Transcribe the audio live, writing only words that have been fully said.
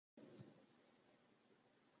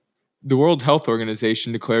The World Health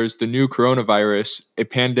Organization declares the new coronavirus a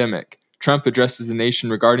pandemic. Trump addresses the nation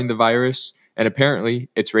regarding the virus, and apparently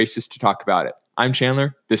it's racist to talk about it. I'm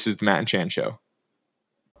Chandler. This is the Matt and Chan Show.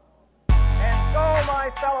 And so,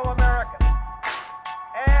 my fellow Americans,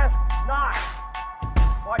 ask not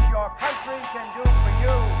what your country can do for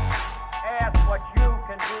you, ask what you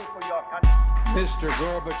can do for your country. Mr.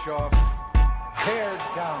 Gorbachev, tear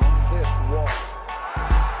down this wall.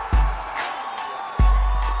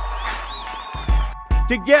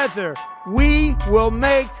 Together, we will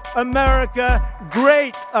make America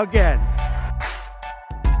great again.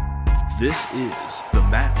 This is the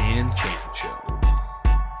Matt and Chan Show.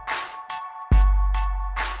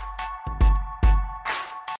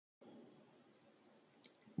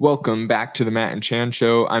 Welcome back to the Matt and Chan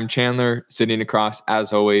Show. I'm Chandler, sitting across,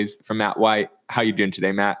 as always, from Matt White. How you doing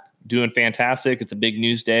today, Matt? Doing fantastic. It's a big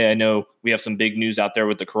news day. I know we have some big news out there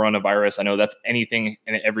with the coronavirus. I know that's anything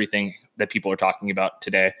and everything that people are talking about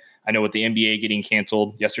today. I know with the NBA getting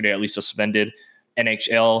canceled yesterday, at least suspended,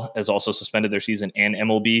 NHL has also suspended their season, and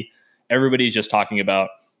MLB. Everybody's just talking about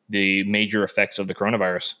the major effects of the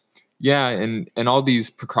coronavirus. Yeah, and all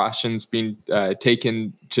these precautions being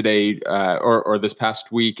taken today or this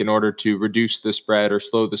past week in order to reduce the spread or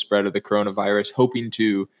slow the spread of the coronavirus, hoping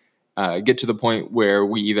to get to the point where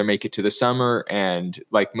we either make it to the summer and,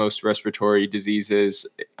 like most respiratory diseases,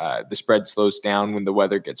 the spread slows down when the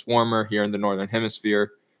weather gets warmer here in the Northern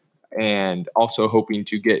Hemisphere, and also hoping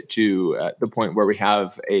to get to the point where we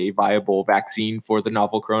have a viable vaccine for the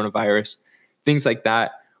novel coronavirus, things like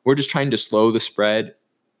that. We're just trying to slow the spread.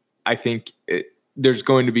 I think there's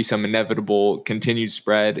going to be some inevitable continued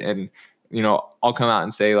spread. And, you know, I'll come out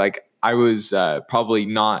and say, like, I was probably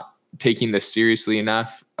not taking this seriously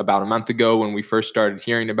enough about a month ago when we first started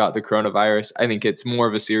hearing about the coronavirus. I think it's more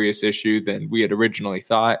of a serious issue than we had originally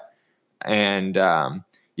thought. And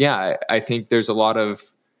I think there's a lot of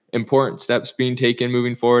important steps being taken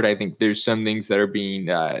moving forward. I think there's some things that are being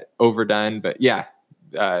overdone, but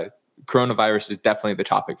coronavirus is definitely the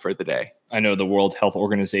topic for the day. I know the World Health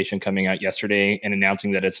Organization coming out yesterday and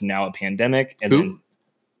announcing that it's now a pandemic. And Who? Then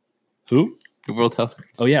who? The World Health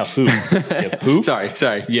Organization. Oh yeah, who? Yeah, who?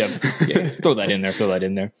 Sorry. Yeah. Throw that in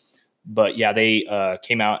there. But yeah, they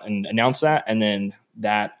came out and announced that, and then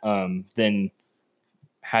that then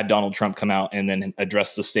had Donald Trump come out and then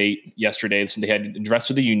address the state yesterday. So they had address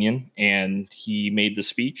to the union, and he made the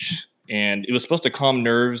speech, and it was supposed to calm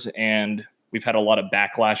nerves. And we've had a lot of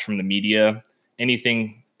backlash from the media,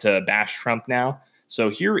 anything to bash Trump now. So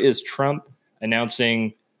here is Trump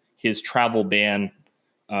announcing his travel ban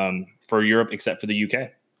for Europe, except for the UK.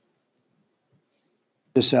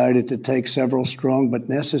 Decided to take several strong but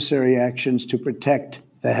necessary actions to protect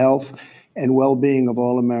the health and well-being of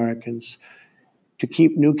all Americans. To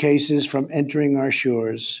keep new cases from entering our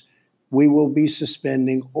shores, we will be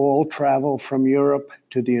suspending all travel from Europe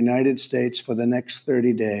to the United States for the next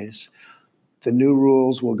 30 days. The new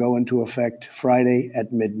rules will go into effect Friday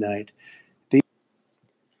at midnight.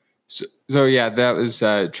 So that was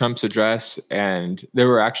Trump's address, and there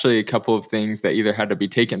were actually a couple of things that either had to be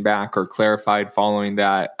taken back or clarified following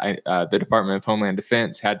that. The Department of Homeland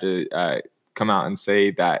Defense had to come out and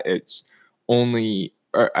say that it's only,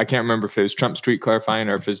 or I can't remember if it was Trump's tweet clarifying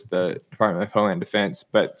or if it's the Department of Homeland Defense,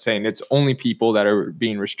 but saying it's only people that are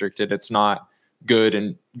being restricted. It's not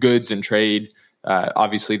goods and trade.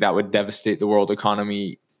 Obviously, that would devastate the world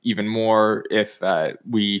economy even more if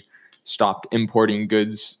we stopped importing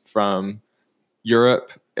goods from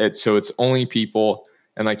Europe. So it's only people,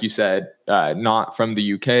 and like you said, not from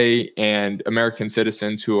the UK, and American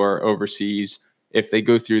citizens who are overseas, if they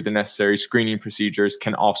go through the necessary screening procedures,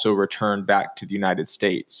 can also return back to the United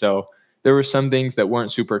States. So there were some things that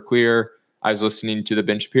weren't super clear. I was listening to the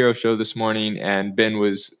Ben Shapiro show this morning, and Ben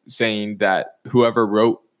was saying that whoever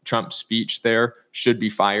wrote Trump's speech there should be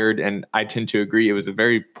fired. And I tend to agree. It was a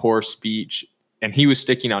very poor speech, and he was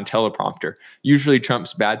sticking on teleprompter. Usually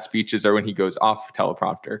Trump's bad speeches are when he goes off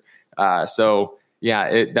teleprompter.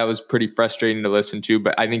 That was pretty frustrating to listen to.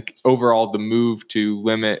 But I think overall the move to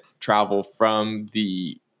limit travel from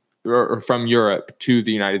from Europe to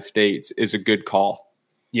the United States is a good call.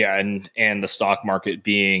 Yeah, and the stock market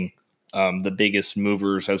being the biggest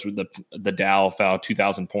movers, as with the Dow fell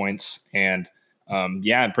 2,000 points, and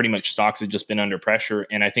pretty much stocks have just been under pressure.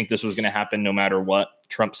 And I think this was going to happen no matter what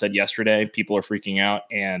Trump said yesterday. People are freaking out,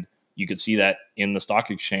 and you could see that in the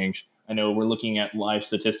stock exchange. I know we're looking at live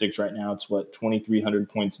statistics right now. It's 2,300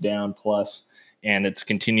 points down plus, and it's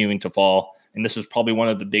continuing to fall. And this is probably one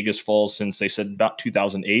of the biggest falls since they said about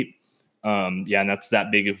 2008. And that's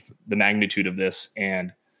that big of the magnitude of this,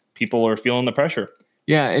 and people are feeling the pressure.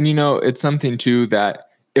 Yeah. And, it's something too that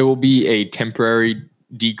it will be a temporary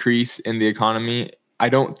decrease in the economy. I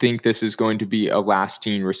don't think this is going to be a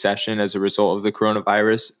lasting recession as a result of the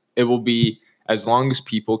coronavirus. It will be as long as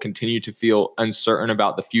people continue to feel uncertain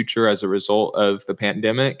about the future as a result of the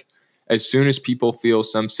pandemic. As soon as people feel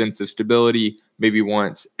some sense of stability, maybe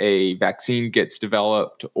once a vaccine gets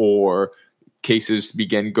developed or cases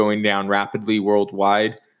begin going down rapidly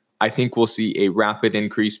worldwide, I think we'll see a rapid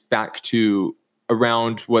increase back to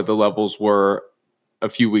around what the levels were a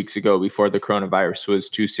few weeks ago before the coronavirus was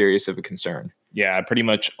too serious of a concern. Yeah, pretty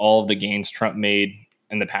much all of the gains Trump made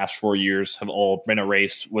in the past 4 years have all been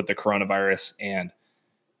erased with the coronavirus, and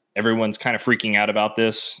everyone's kind of freaking out about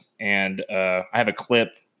this. And I have a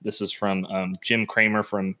clip. This is from Jim Cramer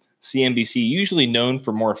from CNBC, usually known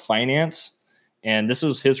for more finance. And this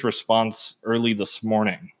was his response early this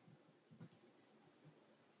morning.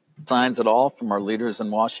 Signs at all from our leaders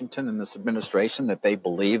in Washington and this administration that they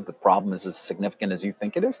believe the problem is as significant as you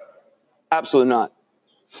think it is? Absolutely not.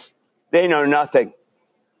 They know nothing.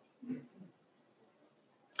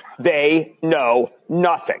 They know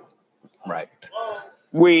nothing. Right.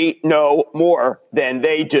 We know more than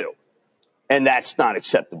they do. And that's not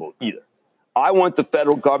acceptable either. I want the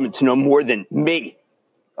federal government to know more than me.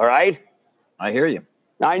 All right? I hear you.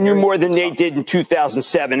 I knew more than they did in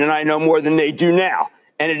 2007, and I know more than they do now.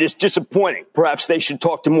 And it is disappointing. Perhaps they should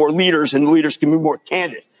talk to more leaders, and the leaders can be more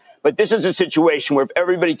candid. But this is a situation where if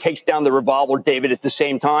everybody takes down the revolver, David, at the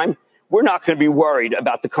same time, we're not going to be worried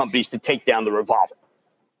about the companies to take down the revolver.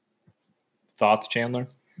 Thoughts, Chandler?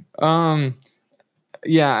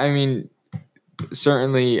 Yeah, I mean,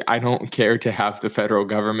 certainly I don't care to have the federal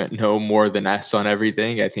government know more than us on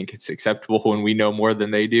everything. I think it's acceptable when we know more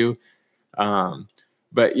than they do.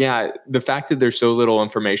 But yeah, the fact that there's so little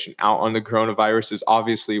information out on the coronavirus is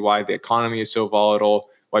obviously why the economy is so volatile,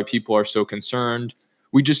 why people are so concerned.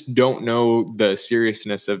 We just don't know the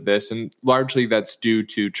seriousness of this. And largely that's due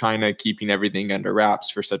to China keeping everything under wraps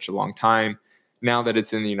for such a long time. Now that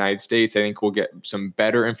it's in the United States, I think we'll get some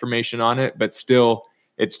better information on it, but still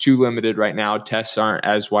it's too limited right now. Tests aren't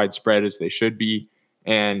as widespread as they should be.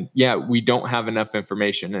 And yeah, we don't have enough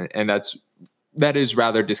information, and that is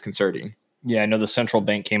rather disconcerting. Yeah, I know the central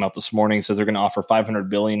bank came out this morning, says they're going to offer $500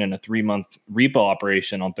 billion in a 3-month repo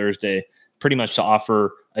operation on Thursday, pretty much to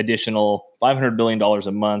offer additional $500 billion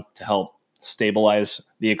a month to help stabilize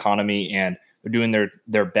the economy. And they're doing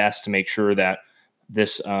their best to make sure that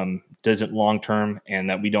this doesn't long term and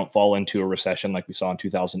that we don't fall into a recession like we saw in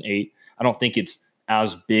 2008. I don't think it's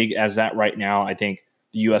as big as that right now. I think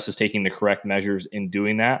the U.S. is taking the correct measures in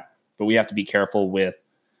doing that, but we have to be careful with,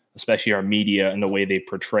 especially our media and the way they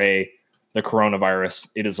portray the coronavirus.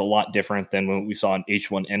 It is a lot different than what we saw in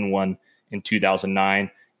H1N1 in 2009,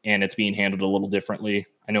 and it's being handled a little differently.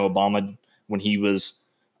 I know Obama, when he was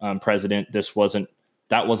president, that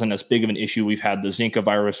wasn't as big of an issue. We've had the Zika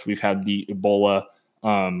virus, we've had the Ebola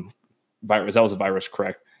virus. That was a virus,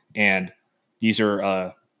 correct? And these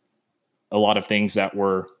are a lot of things that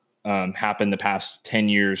were happened the past 10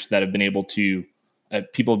 years that have been able to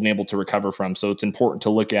people have been able to recover from. So it's important to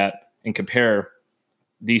look at and compare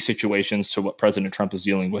these situations to what President Trump is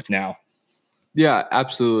dealing with now. Yeah,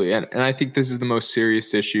 absolutely. And I think this is the most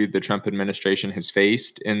serious issue the Trump administration has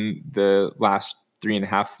faced in the last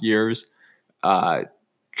 3.5 years.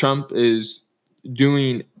 Trump is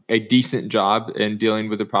doing a decent job in dealing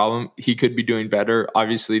with the problem. He could be doing better.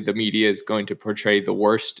 Obviously, the media is going to portray the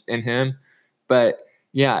worst in him. But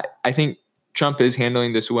yeah, I think Trump is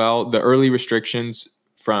handling this well. The early restrictions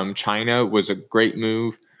from China was a great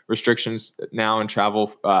move. Restrictions now in travel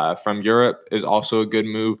from Europe is also a good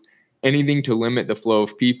move. Anything to limit the flow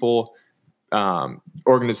of people.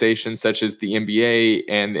 Organizations such as the NBA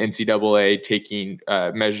and the NCAA taking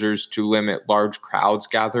measures to limit large crowds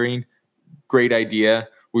gathering. Great idea.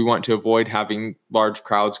 We want to avoid having large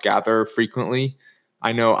crowds gather frequently.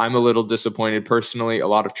 I know I'm a little disappointed personally. A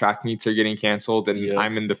lot of track meets are getting canceled, and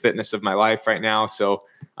I'm in the fitness of my life right now. So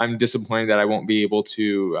I'm disappointed that I won't be able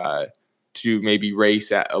to maybe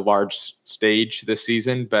race at a large stage this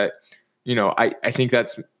season. But, you know, I think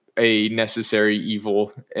that's a necessary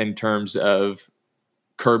evil in terms of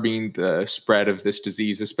curbing the spread of this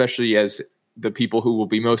disease, especially as the people who will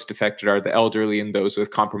be most affected are the elderly and those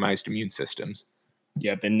with compromised immune systems.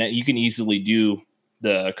 Yep. And you can easily do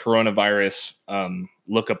the coronavirus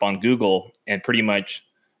lookup on Google, and pretty much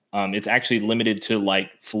it's actually limited to like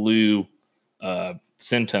flu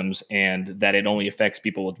symptoms, and that it only affects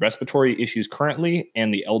people with respiratory issues currently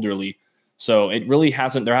and the elderly. So it really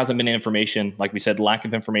there hasn't been information, like we said, lack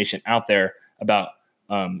of information out there about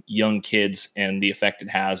young kids and the effect it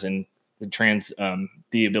has and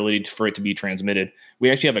the ability for it to be transmitted. We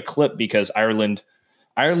actually have a clip because Ireland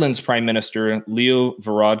Ireland's Prime Minister, Leo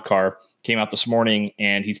Varadkar, came out this morning,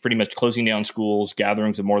 and he's pretty much closing down schools,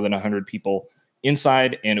 gatherings of more than 100 people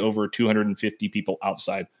inside and over 250 people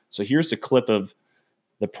outside. So here's the clip of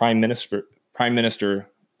the Prime Minister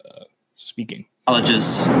speaking.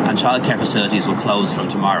 Colleges and childcare facilities will close from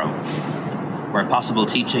tomorrow. Where possible,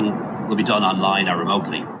 teaching will be done online or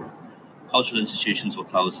remotely. Cultural institutions will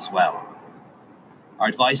close as well. Our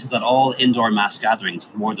advice is that all indoor mass gatherings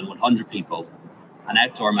of more than 100 people and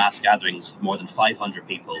outdoor mass gatherings of more than 500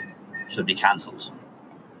 people should be cancelled.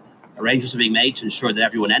 Arrangements are being made to ensure that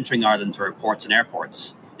everyone entering Ireland through ports and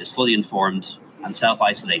airports is fully informed and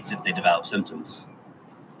self-isolates if they develop symptoms.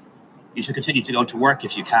 You should continue to go to work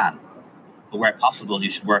if you can, but where possible, you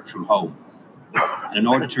should work from home. And in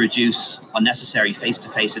order to reduce unnecessary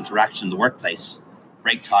face-to-face interaction in the workplace,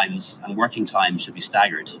 break times and working times should be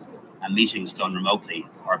staggered, and meetings done remotely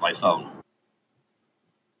or by phone.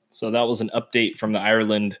 So that was an update from the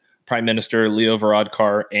Ireland Prime Minister, Leo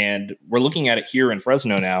Varadkar, and we're looking at it here in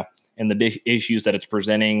Fresno now, and the big issues that it's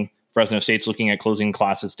presenting. Fresno State's looking at closing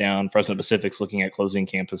classes down. Fresno Pacific's looking at closing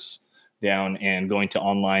campus down and going to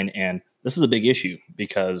online. And this is a big issue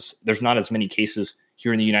because there's not as many cases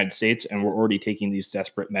here in the United States, and we're already taking these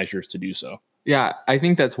desperate measures to do so. Yeah, I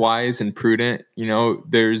think that's wise and prudent.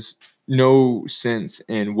 There's no sense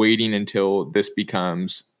in waiting until this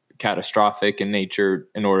becomes catastrophic in nature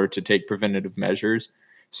in order to take preventative measures.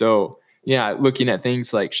 So, yeah, looking at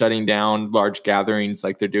things like shutting down large gatherings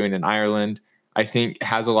like they're doing in Ireland, I think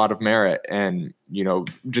has a lot of merit. And,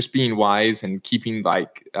 just being wise and keeping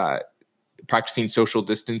practicing social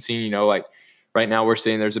distancing, like right now we're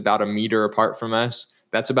saying there's about a meter apart from us.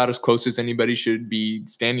 That's about as close as anybody should be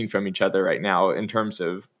standing from each other right now in terms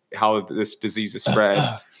of how this disease is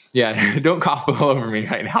spread. Yeah, don't cough all over me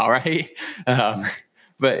right now, right?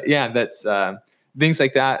 But yeah, that's things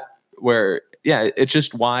like that where, yeah, it's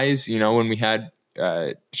just wise. When we had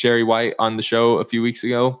Sherry White on the show a few weeks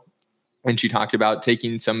ago, and she talked about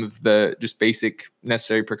taking some of the just basic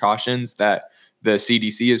necessary precautions that the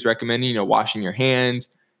CDC is recommending, washing your hands,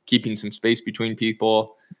 keeping some space between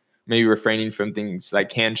people, maybe refraining from things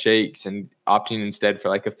like handshakes and opting instead for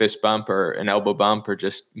like a fist bump or an elbow bump or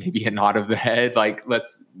just maybe a nod of the head. Like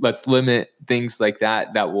let's limit things like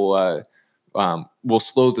that will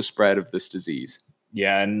slow the spread of this disease.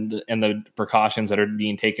 Yeah, and the precautions that are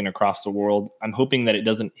being taken across the world, I'm hoping that it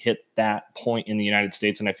doesn't hit that point in the United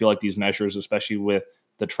States. And I feel like these measures, especially with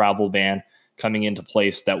the travel ban coming into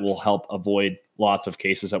place, that will help avoid lots of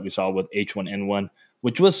cases that we saw with H1N1,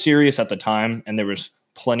 which was serious at the time. And there was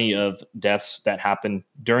plenty of deaths that happened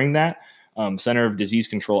during that. Center of Disease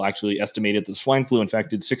Control actually estimated that swine flu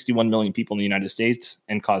infected 61 million people in the United States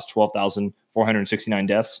and caused 12,469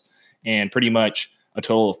 deaths. And pretty much a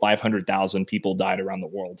total of 500,000 people died around the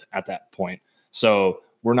world at that point. So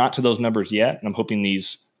we're not to those numbers yet. And I'm hoping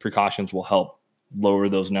these precautions will help lower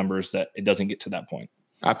those numbers, that it doesn't get to that point.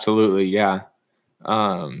 Absolutely. Yeah.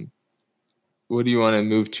 What do you want to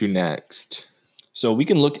move to next? So we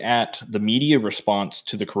can look at the media response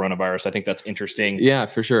to the coronavirus. I think that's interesting. Yeah,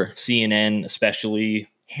 for sure. CNN, especially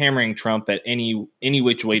hammering Trump at any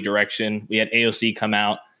which way direction. We had AOC come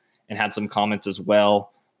out and had some comments as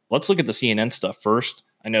well. Let's look at the CNN stuff first.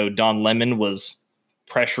 I know Don Lemon was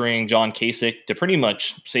pressuring John Kasich to pretty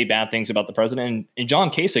much say bad things about the president. And John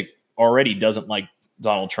Kasich already doesn't like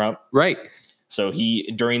Donald Trump. Right. So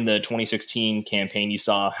during the 2016 campaign, you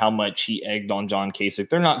saw how much he egged on John Kasich.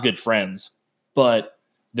 They're not good friends, but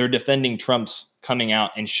they're defending Trump's coming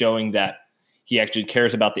out and showing that he actually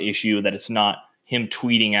cares about the issue, that it's not him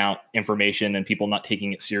tweeting out information and people not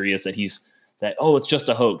taking it serious, that it's just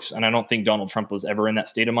a hoax. And I don't think Donald Trump was ever in that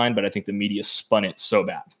state of mind, but I think the media spun it so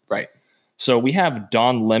bad. Right. So we have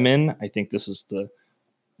Don Lemon. I think this is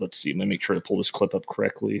let's see, let me make sure to pull this clip up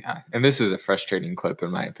correctly. Yeah, and this is a frustrating clip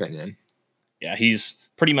in my opinion. Yeah, he's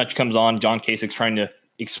pretty much comes on. John Kasich's trying to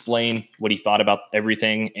explain what he thought about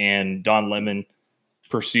everything, and Don Lemon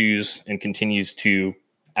pursues and continues to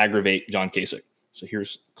aggravate John Kasich. So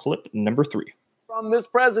here's clip number 3. From this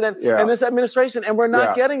president and this administration, and we're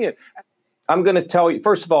not getting it. I'm going to tell you,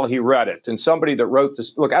 first of all, he read it. And somebody that wrote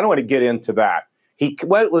this, look, I don't want to get into that. It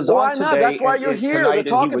was on today. That's why you're here to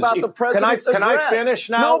talk about the president's address. Can I finish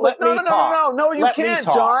now? No, you can't,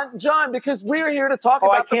 John. John, because we're here to talk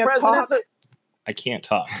about the president's. I can't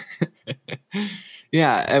talk.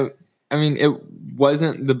 Yeah, I mean, it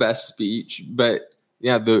wasn't the best speech, but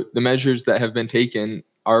yeah, the measures that have been taken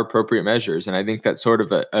are appropriate measures. And I think that's sort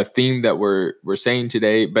of a theme that we're saying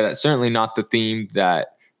today, but that's certainly not the theme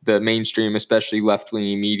that the mainstream, especially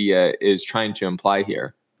left-leaning media, is trying to imply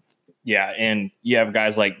here. Yeah, and you have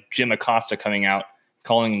guys like Jim Acosta coming out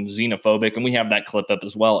calling him xenophobic. And we have that clip up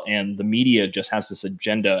as well. And the media just has this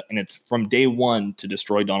agenda, and it's from day one to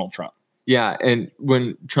destroy Donald Trump. Yeah, and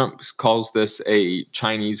when Trump calls this a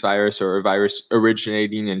Chinese virus or a virus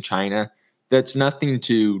originating in China, that's nothing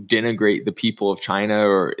to denigrate the people of China,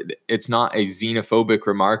 or it's not a xenophobic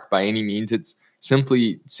remark by any means. It's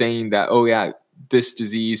simply saying that, oh yeah, this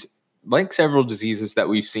disease, like several diseases that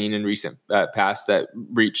we've seen in recent past that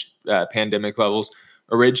reached pandemic levels,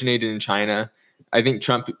 originated in China. I think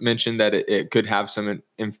Trump mentioned that it could have some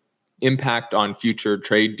impact on future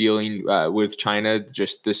trade dealing with China,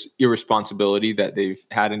 just this irresponsibility that they've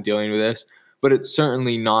had in dealing with this. But it's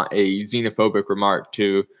certainly not a xenophobic remark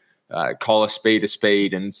to call a spade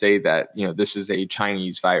and say that, this is a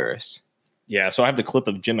Chinese virus. Yeah, so I have the clip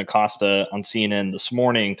of Jim Acosta on CNN this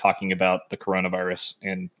morning talking about the coronavirus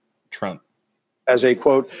and Trump. As a,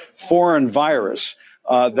 quote, foreign virus.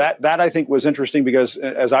 That I think was interesting because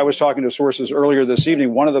as I was talking to sources earlier this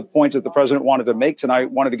evening, one of the points that the president wanted to make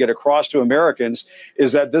tonight, wanted to get across to Americans,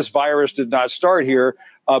 is that this virus did not start here,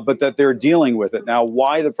 but that they're dealing with it. Now,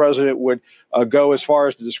 why the president would go as far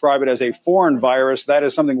as to describe it as a foreign virus, that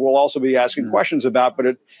is something we'll also be asking questions about.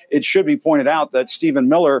 But it should be pointed out that Stephen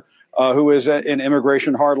Miller, who is an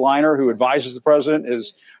immigration hardliner who advises the president,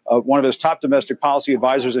 is one of his top domestic policy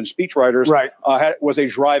advisors and speechwriters, was a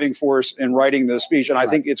driving force in writing the speech. And I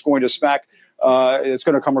think it's going to it's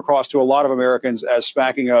going to come across to a lot of Americans as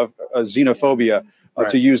smacking of xenophobia,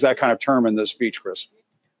 to use that kind of term in this speech, Chris.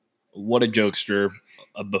 What a jokester,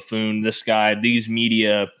 a buffoon. This guy, these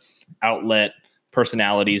media outlet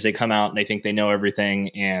personalities, they come out and they think they know everything,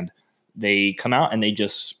 and they come out and they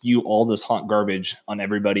just spew all this hot garbage on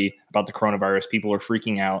everybody about the coronavirus. People are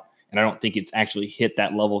freaking out. And I don't think it's actually hit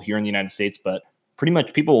that level here in the United States, but pretty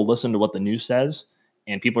much people will listen to what the news says,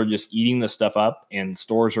 and people are just eating this stuff up, and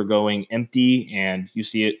stores are going empty. And you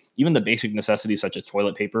see it, even the basic necessities such as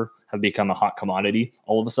toilet paper have become a hot commodity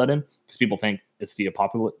all of a sudden because people think it's the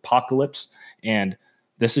apocalypse. And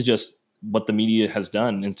this is just what the media has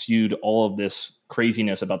done and spewed all of this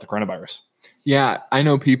craziness about the coronavirus. Yeah, I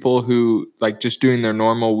know people who, like, just doing their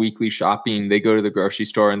normal weekly shopping, they go to the grocery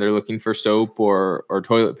store and they're looking for soap or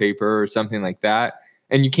toilet paper or something like that,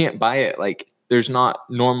 and you can't buy it. Like, there's not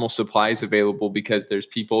normal supplies available because there's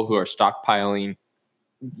people who are stockpiling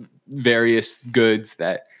various goods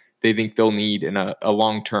that they think they'll need in a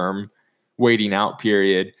long-term waiting out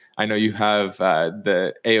period. I know you have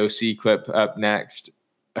the AOC clip up next.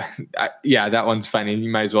 Yeah, that one's funny. You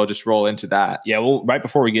might as well just roll into that. Yeah, well, right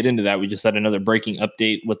before we get into that, we just had another breaking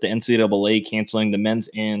update with the NCAA canceling the men's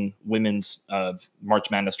and women's March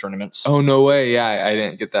Madness tournaments. Oh, no way. Yeah, I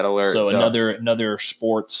didn't get that alert. So another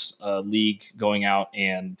sports league going out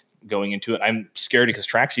and going into it. I'm scared because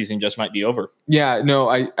track season just might be over. Yeah, no,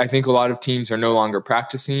 I think a lot of teams are no longer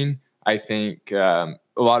practicing. I think a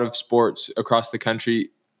lot of sports across the country,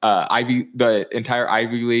 the entire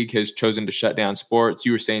Ivy League has chosen to shut down sports.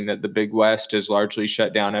 You were saying that the Big West has largely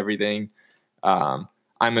shut down everything. I'm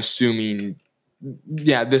assuming,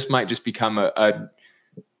 this might just become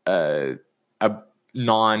a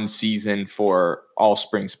non-season for all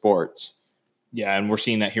spring sports. Yeah, and we're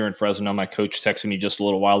seeing that here in Fresno. My coach texted me just a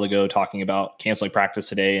little while ago talking about canceling practice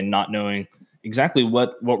today and not knowing exactly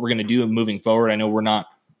what we're going to do moving forward. I know we're not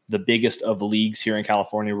the biggest of leagues here in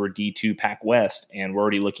California. We're D2 Pac West, and we're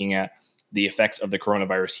already looking at the effects of the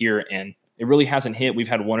coronavirus here, and it really hasn't hit. We've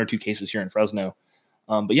had 1 or 2 cases here in Fresno.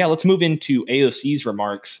 But yeah, let's move into AOC's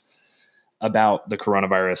remarks about the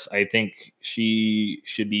coronavirus. I think she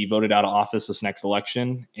should be voted out of office this next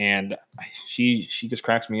election, and she just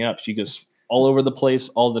cracks me up. She goes all over the place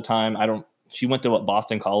all the time. She went to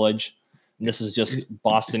Boston College. And this is just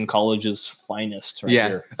Boston College's finest right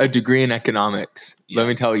here. A degree in economics. Yes. Let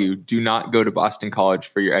me tell you, do not go to Boston College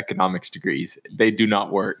for your economics degrees. They do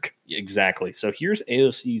not work. Exactly. So here's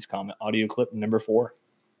AOC's comment, audio clip number 4.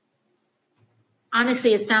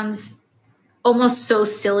 Honestly, it sounds almost so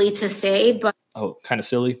silly to say, but... Oh, kind of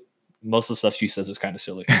silly? Most of the stuff she says is kind of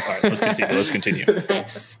silly. All right, let's continue.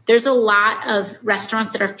 There's a lot of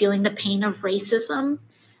restaurants that are feeling the pain of racism,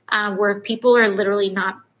 where people are literally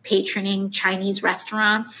not patroning Chinese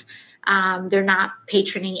restaurants. They're not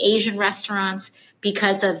patroning Asian restaurants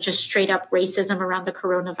because of just straight up racism around the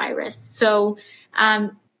coronavirus. So,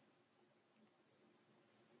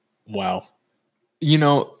 wow.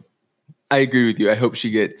 I agree with you. I hope she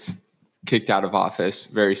gets kicked out of office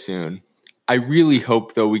very soon. I really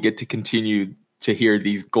hope, though, we get to continue to hear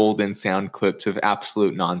these golden sound clips of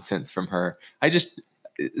absolute nonsense from her.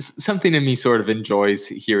 Something in me sort of enjoys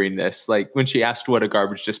hearing this, like when she asked what a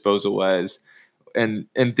garbage disposal was and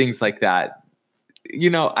things like that.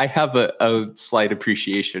 I have a slight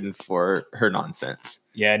appreciation for her nonsense.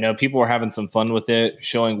 Yeah, no, people were having some fun with it,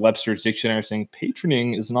 showing Webster's dictionary saying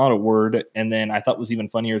patroning is not a word. And then I thought was even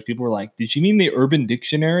funnier is people were like, did she mean the Urban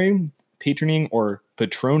Dictionary? Patroning or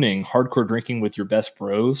patroning, hardcore drinking with your best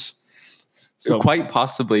bros? So quite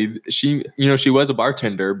possibly she was a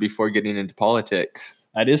bartender before getting into politics.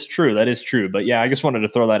 That is true. But yeah, I just wanted to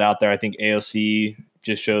throw that out there. I think AOC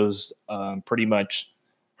just shows pretty much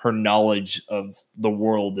her knowledge of the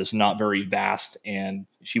world is not very vast. And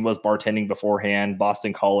she was bartending beforehand,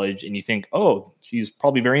 Boston College. And you think, oh, she's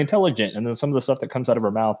probably very intelligent. And then some of the stuff that comes out of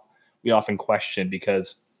her mouth, we often question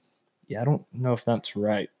because, I don't know if that's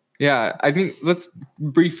right. Yeah, I think let's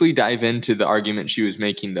briefly dive into the argument she was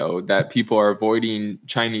making, though, that people are avoiding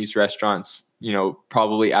Chinese restaurants,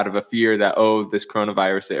 probably out of a fear that, this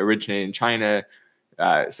coronavirus, it originated in China,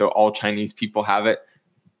 so all Chinese people have it.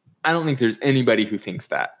 I don't think there's anybody who thinks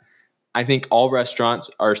that. I think all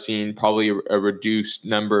restaurants are seeing probably a reduced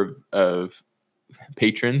number of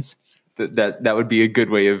patrons. That would be a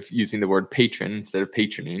good way of using the word patron instead of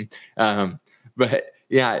patroning. But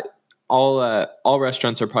yeah, all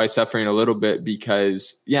restaurants are probably suffering a little bit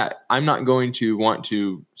because, I'm not going to want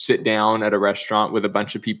to sit down at a restaurant with a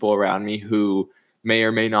bunch of people around me who may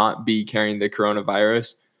or may not be carrying the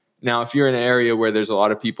coronavirus. Now, if you're in an area where there's a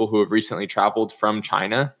lot of people who have recently traveled from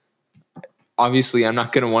China, obviously I'm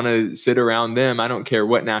not going to want to sit around them. I don't care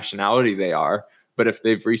what nationality they are. But if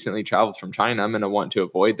they've recently traveled from China, I'm going to want to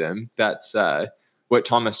avoid them. That's what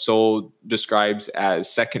Thomas Sowell describes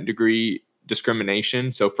as second-degree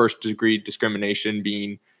discrimination. So first-degree discrimination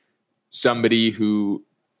being somebody who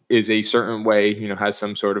is a certain way, has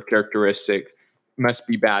some sort of characteristic, must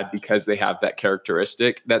be bad because they have that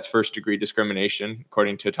characteristic. That's first-degree discrimination,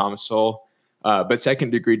 according to Thomas Sowell. But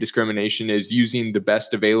second-degree discrimination is using the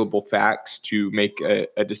best available facts to make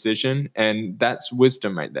a decision, and that's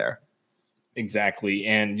wisdom right there. Exactly.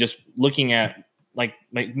 And just looking at, like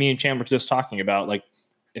me and Chan were just talking about, like,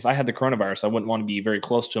 if I had the coronavirus, I wouldn't want to be very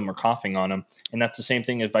close to them or coughing on them. And that's the same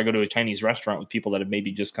thing if I go to a Chinese restaurant with people that have maybe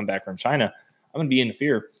just come back from China, I'm going to be in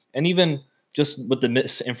fear. And even just with the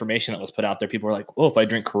misinformation that was put out there, people were like, if I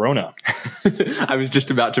drink Corona. I was just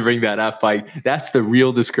about to bring that up. Like, that's the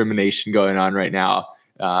real discrimination going on right now.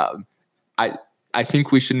 I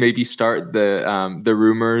think we should maybe start the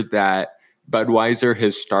rumor that Budweiser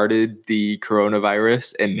has started the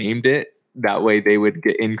coronavirus and named it. That way they would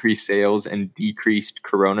get increased sales and decreased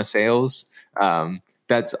Corona sales.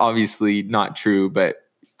 That's obviously not true, but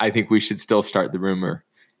I think we should still start the rumor.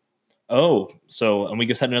 And we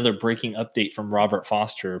just had another breaking update from Robert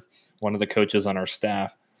Foster, one of the coaches on our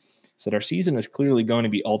staff, said our season is clearly going to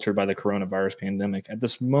be altered by the coronavirus pandemic. At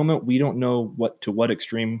this moment, we don't know to what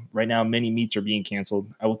extreme. Right now, many meets are being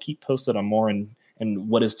canceled. I will keep posted on more and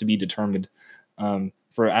what is to be determined.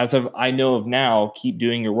 For as of I know of now, keep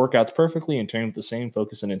doing your workouts perfectly and train with the same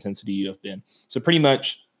focus and intensity you have been. So pretty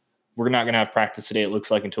much, we're not going to have practice today, it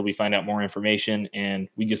looks like, until we find out more information, and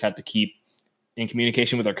we just have to keep in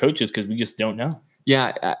communication with our coaches because we just don't know.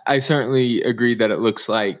 Yeah, I certainly agree that it looks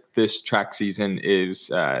like this track season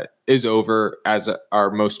is over, as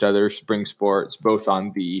are most other spring sports, both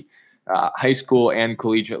on the high school and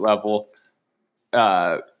collegiate level.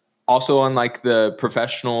 Also on like the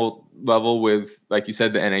professional level with, like you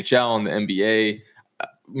said, the NHL and the NBA.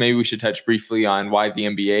 Maybe we should touch briefly on why the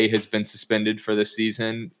NBA has been suspended for this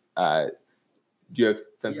season. Do you have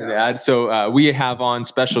something to add? So we have on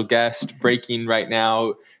special guest breaking right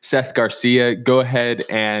now, Seth Garcia. Go ahead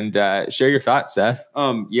and share your thoughts, Seth.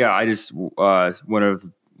 I just one of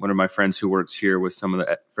my friends who works here with some of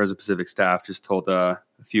the Fresno Pacific staff just told a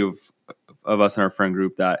few of us in our friend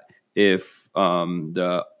group that if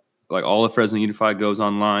all of Fresno Unified goes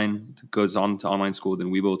on to online school,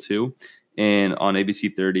 then we will too. And on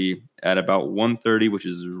ABC 30 at about 1:30, which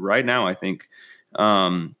is right now, I think,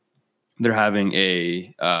 they're having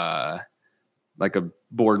a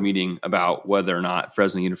board meeting about whether or not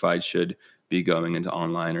Fresno Unified should be going into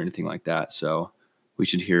online or anything like that. So we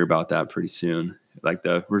should hear about that pretty soon, like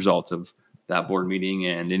the results of that board meeting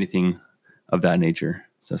and anything of that nature.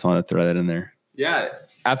 So I just wanted to throw that in there. Yeah,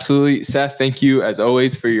 absolutely. Seth, thank you as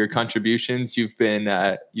always for your contributions. You've been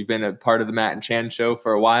a part of the Matt and Chan show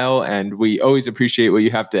for a while, and we always appreciate what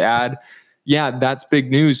you have to add. Yeah, that's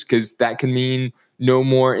big news because that can mean no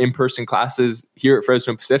more in-person classes here at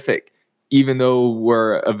Fresno Pacific, even though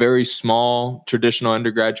we're a very small traditional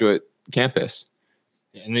undergraduate campus.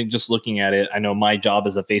 And then just looking at it, I know my job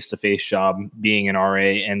is a face-to-face job being an RA,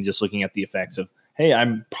 and just looking at the effects of, hey,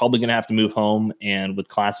 I'm probably going to have to move home. And with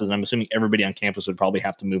classes, I'm assuming everybody on campus would probably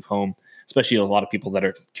have to move home. especially a lot of people that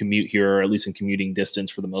are commute here, or at least in commuting distance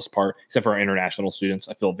for the most part, except for our international students.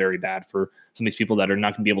 I feel very bad for some of these people that are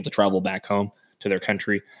not going to be able to travel back home to their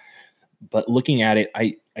country. But looking at it,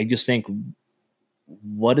 I just think,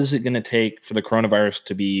 what is it going to take for the coronavirus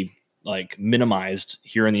to be like minimized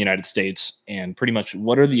here in the United States? And pretty much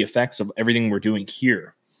what are the effects of everything we're doing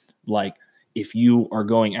here? Like, if you are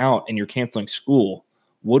going out and you're canceling school,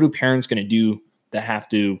 what are parents going to do that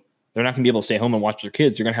they're not going to be able to stay home and watch their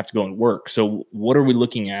kids. They're going to have to go and work. So what are we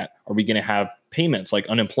looking at? Are we going to have payments like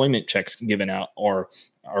unemployment checks given out? Or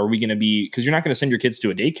are we going to because you're not going to send your kids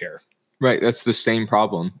to a daycare. Right. That's the same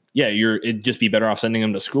problem. Yeah. It'd just be better off sending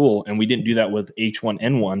them to school. And we didn't do that with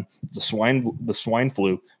H1N1, the swine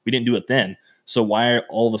flu. We didn't do it then. So why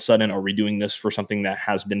all of a sudden are we doing this for something that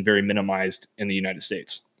has been very minimized in the United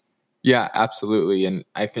States? Yeah, absolutely. And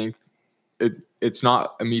I think it's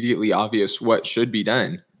not immediately obvious what should be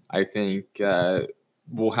done. I think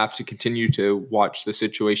we'll have to continue to watch the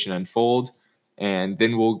situation unfold, and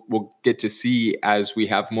then we'll get to see as we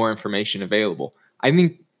have more information available. I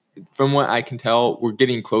think from what I can tell, we're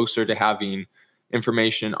getting closer to having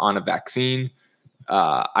information on a vaccine.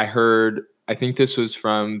 I think this was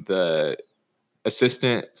from the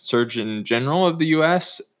Assistant Surgeon General of the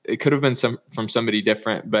U.S. It could have been from somebody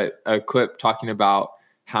different, but a clip talking about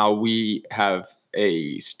how we have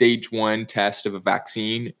a stage 1 test of a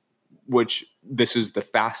vaccine, which this is the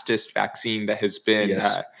fastest vaccine that has been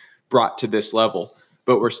brought to this level.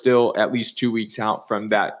 But we're still at least 2 weeks out from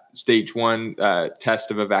that stage 1 test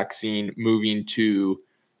of a vaccine moving to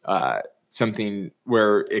something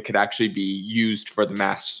where it could actually be used for the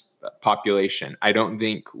mass population. I don't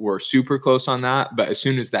think we're super close on that, but as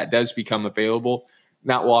soon as that does become available,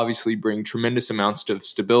 that will obviously bring tremendous amounts of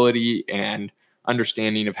stability and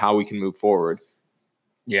understanding of how we can move forward.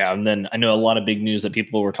 Yeah, and then I know a lot of big news that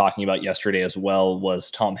people were talking about yesterday as well was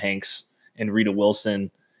Tom Hanks and Rita Wilson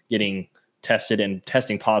getting tested and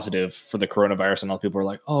testing positive for the coronavirus, and all people were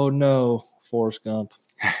like, "Oh no, Forrest Gump,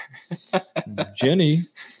 Jenny."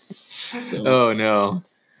 Oh no.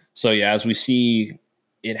 So yeah, as we see,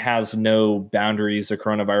 it has no boundaries. The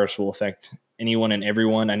coronavirus will affect anyone and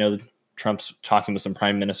everyone. I know that Trump's talking with some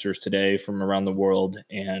prime ministers today from around the world,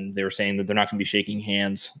 and they were saying that they're not going to be shaking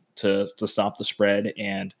hands to stop the spread.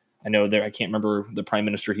 And I know I can't remember the prime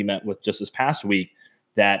minister he met with just this past week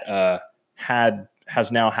that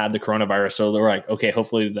has now had the coronavirus. So they're like, okay,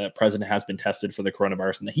 hopefully the president has been tested for the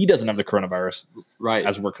coronavirus and that he doesn't have the coronavirus, right?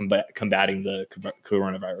 As we're combating the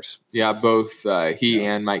coronavirus. Yeah, both he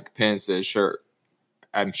and Mike Pence,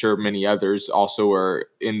 I'm sure many others also were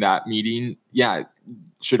in that meeting. Yeah,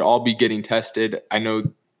 should all be getting tested. I know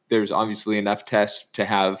there's obviously enough tests to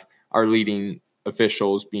have our leading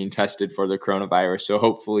officials being tested for the coronavirus. So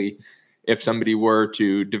hopefully if somebody were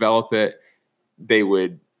to develop it,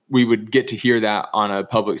 we would get to hear that on a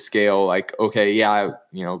public scale. Like, okay, yeah,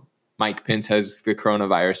 Mike Pence has the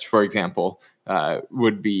coronavirus, for example,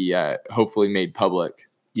 would be hopefully made public.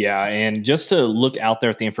 Yeah, and just to look out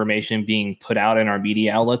there at the information being put out in our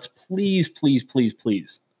media outlets, please, please, please,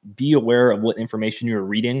 please be aware of what information you're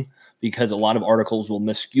reading, because a lot of articles will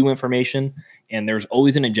misskew information, and there's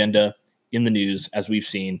always an agenda in the news, as we've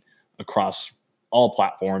seen across all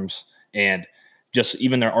platforms. And just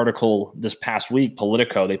even their article this past week,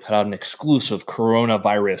 Politico, they put out an exclusive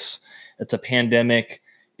coronavirus. It's a pandemic.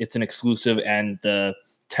 It's an exclusive, and the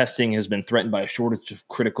testing has been threatened by a shortage of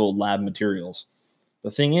critical lab materials. The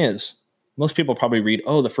thing is, most people probably read,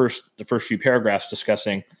 the first few paragraphs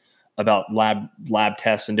discussing about lab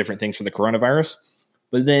tests and different things for the coronavirus.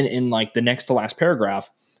 But then in like the next to last paragraph,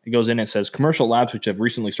 it goes in and says commercial labs which have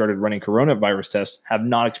recently started running coronavirus tests have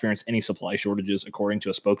not experienced any supply shortages, according to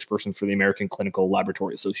a spokesperson for the American Clinical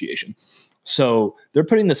Laboratory Association. So they're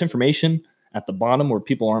putting this information at the bottom where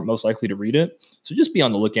people aren't most likely to read it. So just be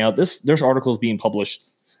on the lookout. There's articles being published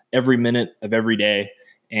every minute of every day.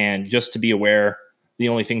 And just to be aware, the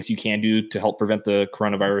only things you can do to help prevent the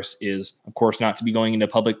coronavirus is, of course, not to be going into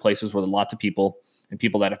public places where there are lots of people and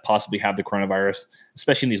people that have possibly have the coronavirus,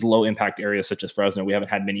 especially in these low impact areas such as Fresno. We haven't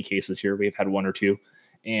had many cases here. We've had one or two.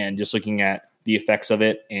 And just looking at the effects of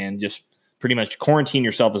it and just pretty much quarantine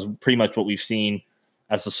yourself is pretty much what we've seen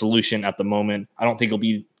as the solution at the moment. I don't think it'll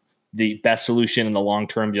be the best solution in the long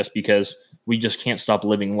term, just because we just can't stop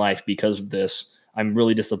living life because of this. I'm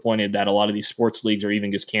really disappointed that a lot of these sports leagues are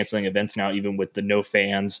even just canceling events now, even with the no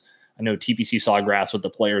fans. I know TPC Sawgrass with the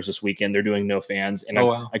players this weekend, they're doing no fans. And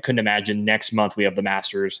I couldn't imagine next month we have the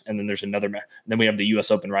Masters, and then there's another, then we have the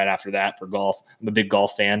US Open right after that for golf. I'm a big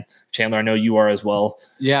golf fan. Chandler, I know you are as well.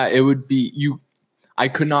 Yeah, it would be I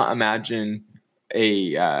could not imagine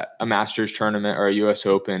a Masters tournament or a US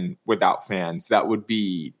Open without fans. That would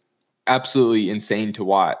be absolutely insane to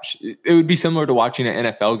watch. It would be similar to watching an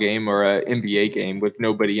NFL game or an NBA game with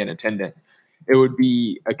nobody in attendance. It would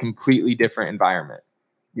be a completely different environment.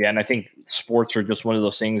 Yeah, and I think sports are just one of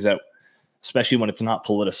those things that, especially when it's not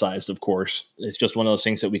politicized, of course, it's just one of those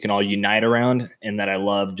things that we can all unite around, and that I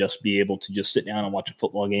love, just be able to just sit down and watch a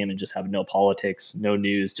football game and just have no politics, no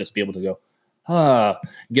news, just be able to go,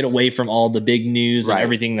 get away from all the big news and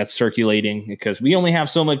everything that's circulating, because we only have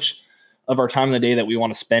so much of our time in the day that we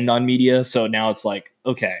want to spend on media. So now it's like,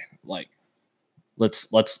 okay, like let's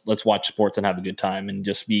watch sports and have a good time and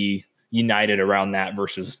just be united around that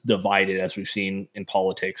versus divided, as we've seen in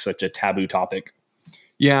politics, such a taboo topic.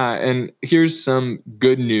 Yeah, and here's some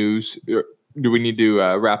good news. Do we need to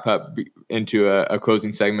wrap up into a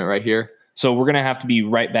closing segment right here? So we're going to have to be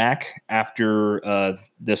right back after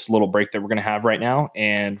this little break that we're going to have right now,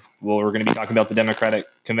 and we're going to be talking about the Democratic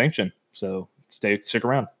Convention. So stick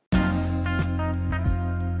around.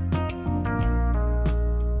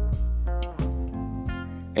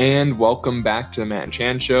 And welcome back to the Matt and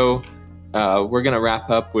Chan Show. We're going to wrap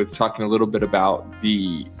up with talking a little bit about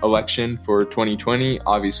the election for 2020.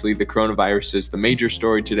 Obviously, the coronavirus is the major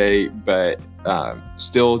story today, but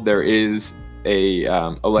still there is a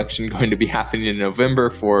election going to be happening in November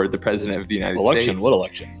for the president of the United States. What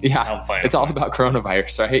election? Yeah, it's all about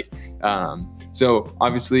coronavirus, right? So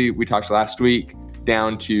obviously, we talked last week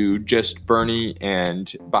down to just Bernie and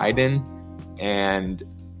Biden, and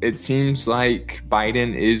it seems like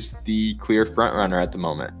Biden is the clear front runner at the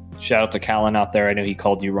moment. Shout out to Callan out there. I know he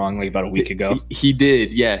called you wrongly about a week ago. He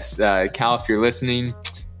did, yes. Cal, if you're listening,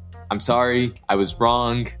 I'm sorry. I was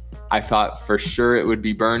wrong. I thought for sure it would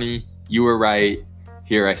be Bernie. You were right.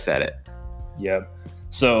 Here, I said it. Yep.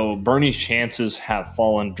 So Bernie's chances have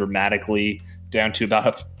fallen dramatically down to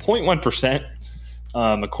about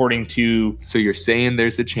 0.1%, according to... So you're saying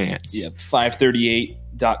there's a chance. Yep,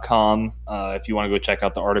 538.com. If you want to go check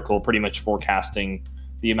out the article, pretty much forecasting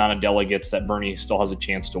the amount of delegates that Bernie still has a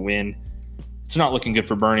chance to win. It's not looking good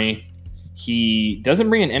for Bernie. He doesn't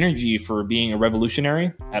bring an energy for being a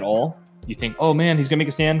revolutionary at all. You think, oh man, he's going to make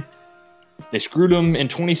a stand. They screwed him in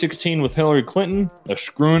 2016 with Hillary Clinton. They're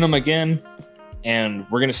screwing him again. And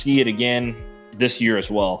we're going to see it again this year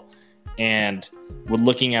as well. And we're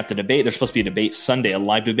looking at the debate. There's supposed to be a debate Sunday, a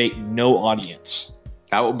live debate, no audience.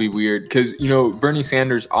 That will be weird because, Bernie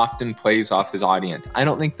Sanders often plays off his audience. I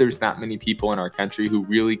don't think there's that many people in our country who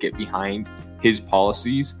really get behind his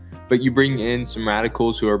policies, but you bring in some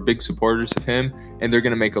radicals who are big supporters of him, and they're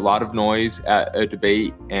going to make a lot of noise at a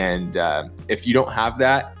debate. And if you don't have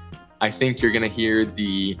that, I think you're going to hear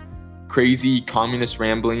the crazy communist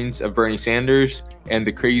ramblings of Bernie Sanders and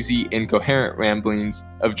the crazy incoherent ramblings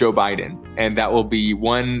of Joe Biden. And that will be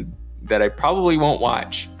one that I probably won't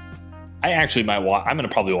watch. I actually might watch. I'm going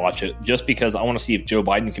to probably watch it just because I want to see if Joe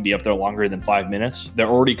Biden can be up there longer than 5 minutes. They're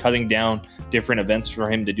already cutting down different events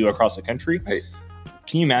for him to do across the country. Right.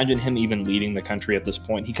 Can you imagine him even leading the country at this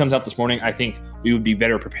point? He comes out this morning. I think we would be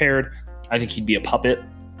better prepared. I think he'd be a puppet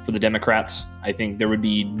for the Democrats. I think there would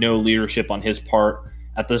be no leadership on his part.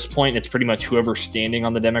 At this point, it's pretty much whoever's standing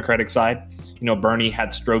on the Democratic side. Bernie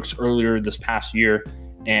had strokes earlier this past year,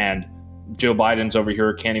 and Joe Biden's over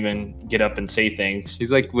here, can't even get up and say things.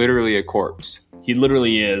 He's like literally a corpse. He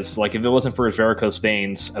literally is. Like, if it wasn't for his varicose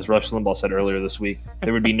veins, as Rush Limbaugh said earlier this week,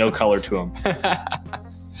 there would be no color to him.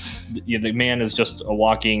 The man is just a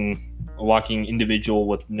walking individual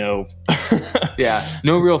with no...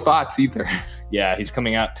 no real thoughts either. Yeah, he's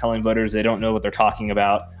coming out telling voters they don't know what they're talking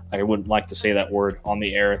about. I wouldn't like to say that word on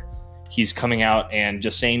the air. He's coming out and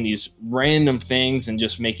just saying these random things and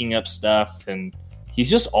just making up stuff, and he's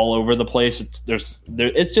just all over the place. It's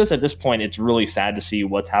just at this point, it's really sad to see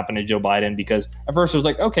what's happened to Joe Biden, because at first it was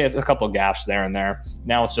like, okay, it's a couple of gaffes there and there.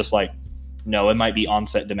 Now it's just like, no, it might be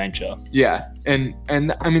onset dementia. Yeah, and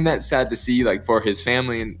I mean, that's sad to see, like, for his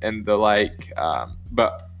family and the like,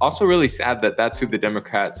 but also really sad that that's who the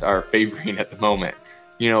Democrats are favoring at the moment.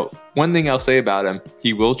 One thing I'll say about him,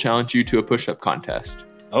 he will challenge you to a push-up contest.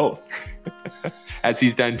 Oh. As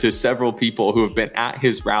he's done to several people who have been at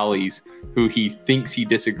his rallies who he thinks he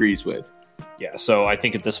disagrees with. Yeah, so I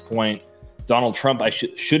think at this point, Donald Trump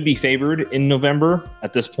should be favored in November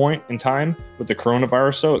at this point in time with the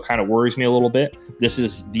coronavirus. So it kind of worries me a little bit. This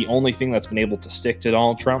is the only thing that's been able to stick to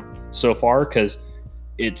Donald Trump so far, because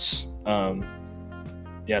it's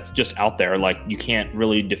it's just out there. Like, you can't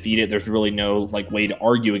really defeat it. There's really no way to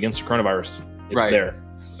argue against the coronavirus. It's there.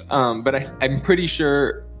 But I'm pretty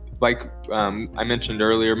sure, I mentioned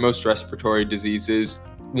earlier, most respiratory diseases,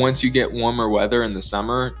 once you get warmer weather in the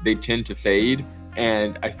summer, they tend to fade.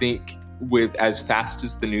 And I think with as fast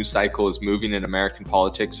as the news cycle is moving in American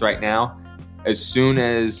politics right now, as soon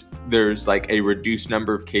as there's like a reduced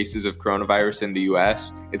number of cases of coronavirus in the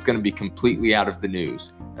US, it's going to be completely out of the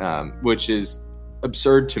news, which is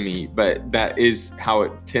absurd to me, but that is how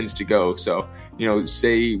it tends to go. So,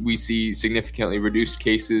 say we see significantly reduced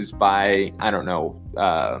cases by, I don't know,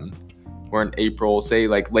 we're in April, say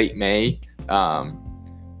like late May,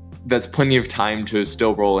 that's plenty of time to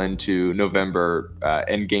still roll into November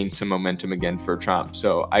and gain some momentum again for Trump.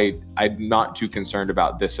 So I'm not too concerned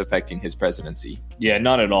about this affecting his presidency. Yeah,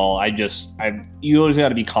 not at all. You always got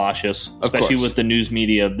to be cautious, especially with the news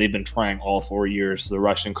media. They've been trying all 4 years, the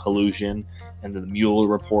Russian collusion and the Mueller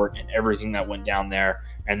report and everything that went down there.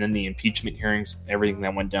 And then the impeachment hearings, everything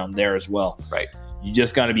that went down there as well. Right. You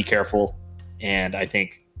just got to be careful. And I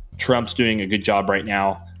think Trump's doing a good job right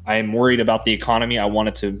now. I am worried about the economy. I want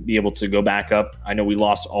it to be able to go back up. I know we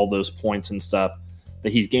lost all those points and stuff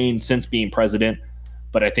that he's gained since being president,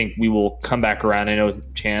 but I think we will come back around. I know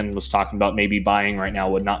Chan was talking about maybe buying right now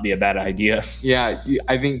would not be a bad idea. Yeah,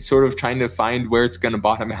 I think sort of trying to find where it's going to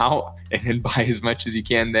bottom out and then buy as much as you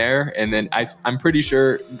can there. And then I'm pretty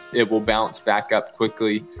sure it will bounce back up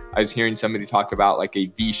quickly. I was hearing somebody talk about like a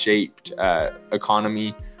V-shaped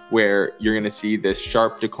economy, where you're going to see this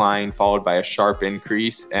sharp decline followed by a sharp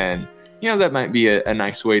increase. And, that might be a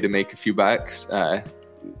nice way to make a few bucks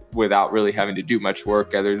without really having to do much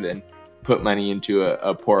work other than put money into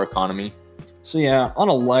a poor economy. So, yeah, on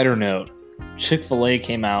a lighter note, Chick-fil-A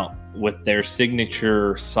came out with their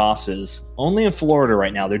signature sauces only in Florida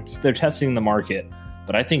right now. They're testing the market,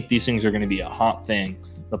 but I think these things are going to be a hot thing.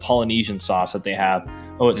 The Polynesian sauce that they have.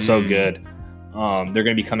 Oh, it's so good. They're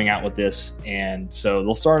going to be coming out with this, and so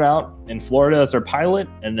they'll start out in Florida as their pilot,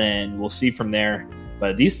 and then we'll see from there.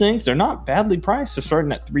 But these things, they're not badly priced. They're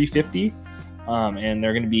starting at $3.50, and it's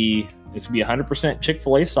going to be 100%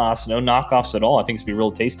 Chick-fil-A sauce, no knockoffs at all. I think it's going to be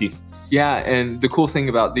real tasty. Yeah, and the cool thing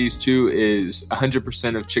about these two is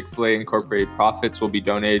 100% of Chick-fil-A Incorporated profits will be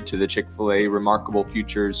donated to the Chick-fil-A Remarkable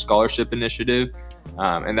Futures Scholarship Initiative,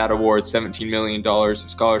 and that awards $17 million of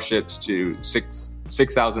scholarships to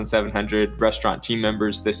 6,700 restaurant team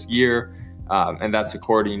members this year. And that's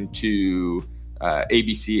according to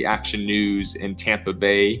ABC Action News in Tampa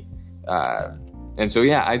Bay. And so,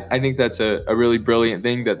 yeah, I think that's a really brilliant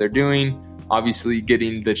thing that they're doing. Obviously,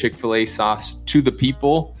 getting the Chick-fil-A sauce to the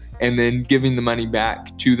people and then giving the money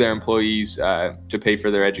back to their employees to pay for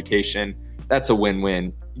their education. That's a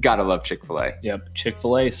win-win. You got to love Chick-fil-A. Yep,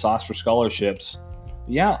 Chick-fil-A, sauce for scholarships.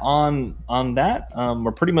 Yeah, on that,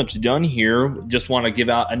 we're pretty much done here. Just want to give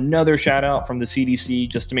out another shout out from the CDC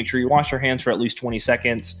just to make sure you wash your hands for at least 20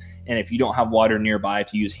 seconds. And if you don't have water nearby,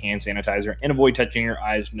 to use hand sanitizer and avoid touching your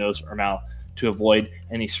eyes, nose, or mouth to avoid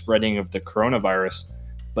any spreading of the coronavirus.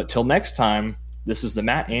 But till next time, this is the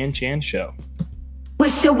Matt and Chan Show.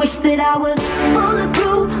 Wish that I was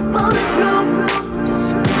bulletproof.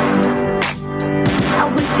 I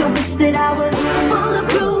wish that I was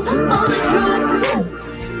bulletproof.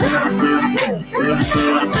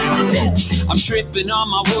 I'm tripping on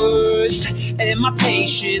my words and my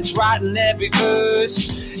patience, writing every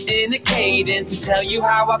verse in a cadence to tell you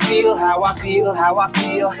how I feel.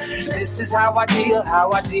 This is how I deal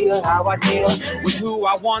with who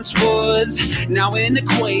I once was. Now an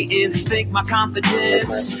acquaintance, think my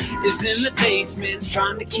confidence is in the basement,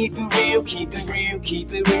 trying to keep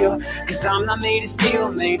it real. Cause I'm not made of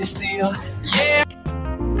steel, Yeah.